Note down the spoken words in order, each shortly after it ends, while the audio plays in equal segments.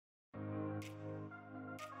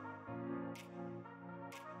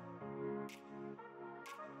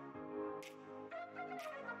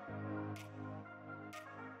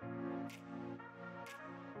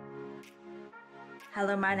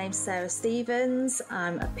Hello, my name's Sarah Stevens.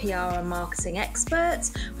 I'm a PR and marketing expert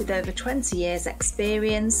with over 20 years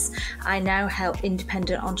experience. I now help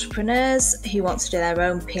independent entrepreneurs who want to do their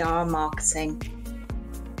own PR and marketing.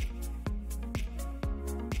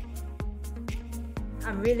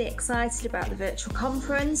 I'm really excited about the virtual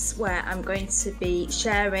conference where I'm going to be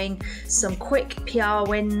sharing some quick PR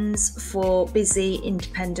wins for busy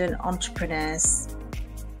independent entrepreneurs.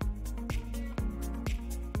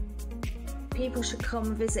 People should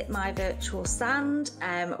come visit my virtual stand,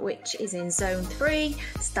 which is in Zone 3,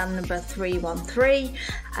 stand number 313,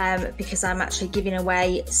 because I'm actually giving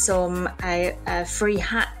away some free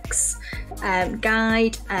hacks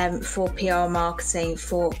guide for PR marketing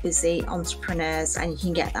for busy entrepreneurs, and you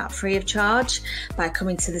can get that free of charge by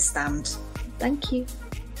coming to the stand. Thank you.